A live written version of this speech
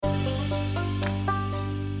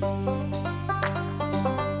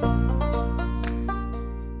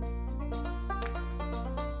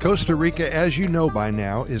Costa Rica, as you know by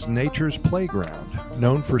now, is nature's playground.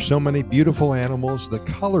 Known for so many beautiful animals, the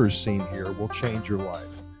colors seen here will change your life.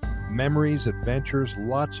 Memories, adventures,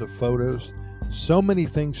 lots of photos, so many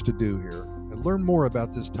things to do here. And learn more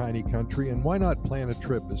about this tiny country, and why not plan a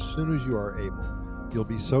trip as soon as you are able? You'll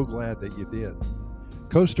be so glad that you did.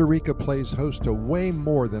 Costa Rica plays host to way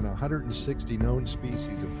more than 160 known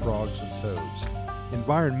species of frogs and toads.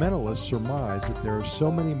 Environmentalists surmise that there are so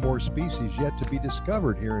many more species yet to be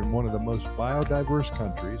discovered here in one of the most biodiverse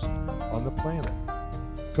countries on the planet.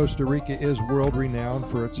 Costa Rica is world-renowned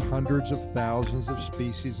for its hundreds of thousands of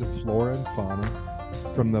species of flora and fauna.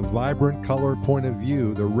 From the vibrant color point of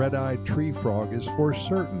view, the red-eyed tree frog is for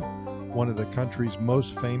certain one of the country's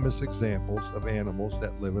most famous examples of animals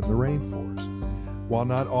that live in the rainforest. While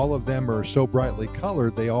not all of them are so brightly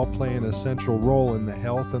colored, they all play an essential role in the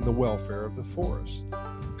health and the welfare of the forest.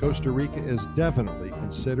 Costa Rica is definitely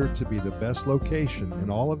considered to be the best location in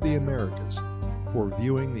all of the Americas for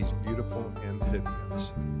viewing these beautiful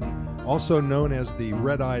amphibians. Also known as the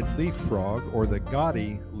red-eyed leaf frog or the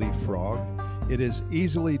gaudy leaf frog, it is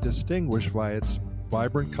easily distinguished by its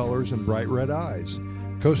vibrant colors and bright red eyes.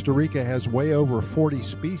 Costa Rica has way over 40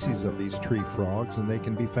 species of these tree frogs, and they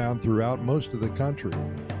can be found throughout most of the country.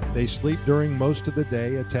 They sleep during most of the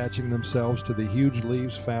day, attaching themselves to the huge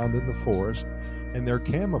leaves found in the forest, and they're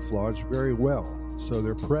camouflaged very well, so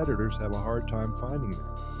their predators have a hard time finding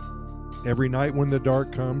them. Every night when the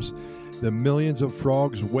dark comes, the millions of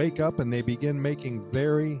frogs wake up and they begin making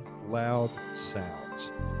very loud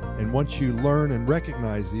sounds. And once you learn and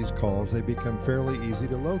recognize these calls, they become fairly easy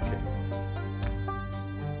to locate.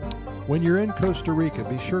 When you're in Costa Rica,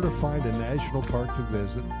 be sure to find a national park to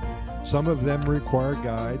visit. Some of them require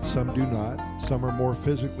guides, some do not. Some are more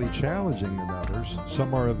physically challenging than others.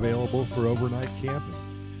 Some are available for overnight camping.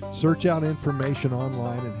 Search out information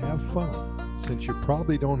online and have fun. Since you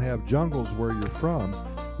probably don't have jungles where you're from,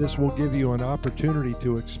 this will give you an opportunity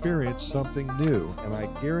to experience something new, and I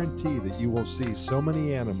guarantee that you will see so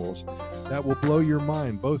many animals that will blow your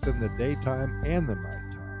mind both in the daytime and the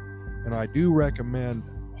nighttime. And I do recommend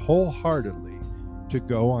wholeheartedly to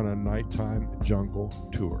go on a nighttime jungle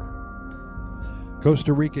tour.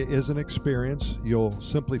 Costa Rica is an experience. You'll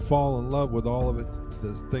simply fall in love with all of it,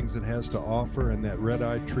 the things it has to offer, and that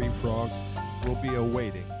red-eyed tree frog will be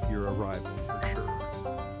awaiting your arrival for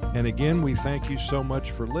sure. And again, we thank you so much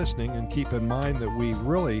for listening, and keep in mind that we've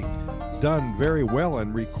really done very well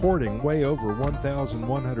in recording way over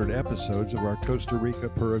 1,100 episodes of our Costa Rica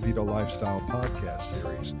Pura Vida Lifestyle podcast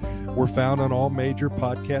series. We're found on all major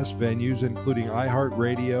podcast venues, including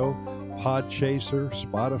iHeartRadio, Podchaser,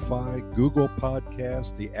 Spotify, Google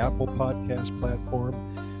Podcasts, the Apple Podcast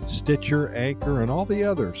platform, Stitcher, Anchor, and all the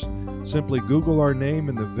others. Simply Google our name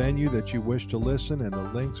and the venue that you wish to listen, and the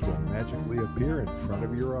links will magically appear in front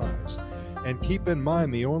of your eyes. And keep in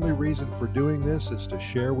mind, the only reason for doing this is to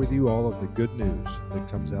share with you all of the good news that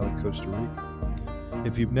comes out of Costa Rica.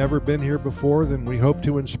 If you've never been here before, then we hope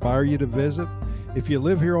to inspire you to visit. If you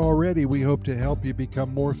live here already, we hope to help you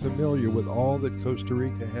become more familiar with all that Costa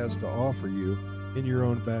Rica has to offer you in your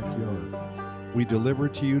own backyard. We deliver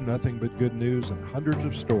to you nothing but good news and hundreds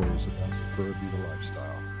of stories about the Pura Vida lifestyle.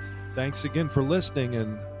 Thanks again for listening,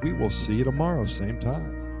 and we will see you tomorrow, same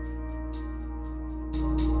time.